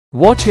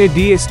Watch a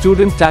DA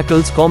student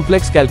tackles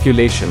complex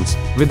calculations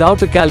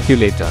without a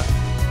calculator.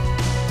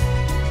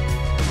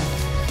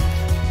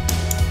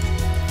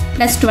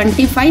 Plus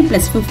 25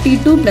 plus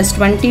 52 plus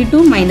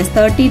 22 minus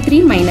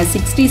 33 minus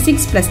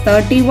 66 plus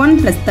 31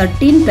 plus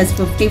 13 plus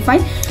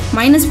 55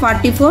 minus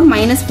 44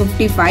 minus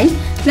 55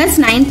 plus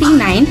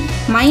 99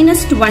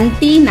 minus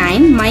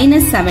 29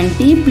 minus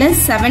 70 plus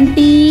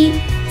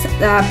 70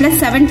 plus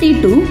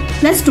 72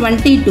 plus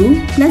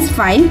 22 plus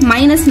 5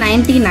 minus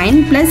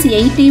 99 plus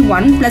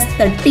 81 plus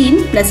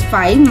 13 plus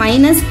 5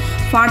 minus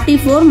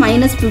 44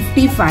 minus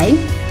 55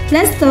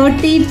 plus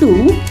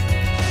 32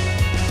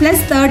 plus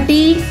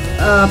 30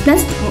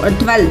 plus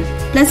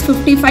 12 plus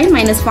 55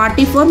 minus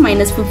 44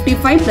 minus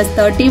 55 plus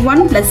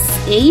 31 plus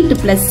 8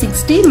 plus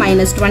 60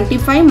 minus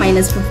 25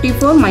 minus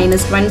 54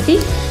 minus 20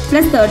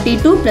 plus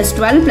 32 plus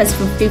 12 plus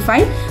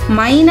 55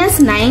 minus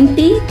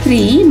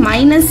 93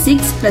 minus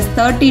 6 plus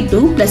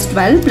 32 plus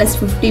 12 plus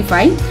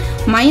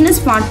 55 minus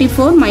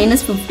 44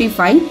 minus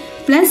 55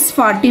 plus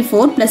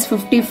 44 plus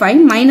 55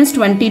 minus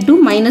 22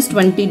 minus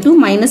 22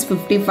 minus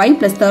 55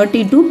 plus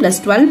 32 plus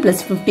 12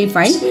 plus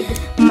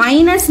 55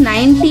 minus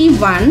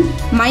 91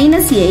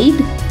 minus 8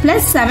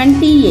 plus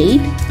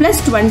 78 plus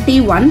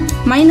 21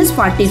 minus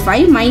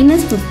 45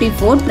 minus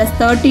 54 plus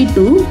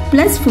 32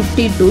 plus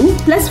 52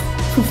 plus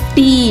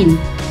 15.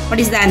 What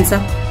is the answer?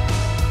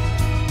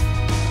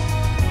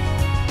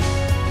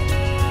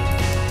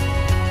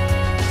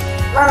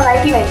 Ma'am,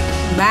 99.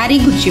 Very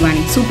good,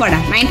 Shivani. Super.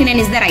 99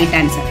 is the right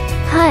answer.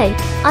 Hi,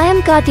 I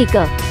am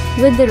Kartika.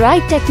 With the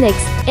right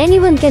techniques,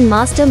 anyone can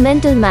master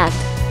mental math.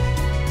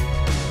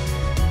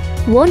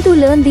 Want to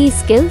learn these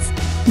skills?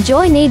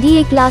 Join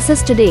ADA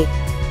classes today.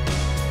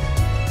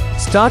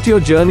 Start your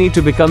journey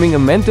to becoming a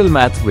mental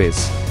math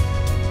whiz.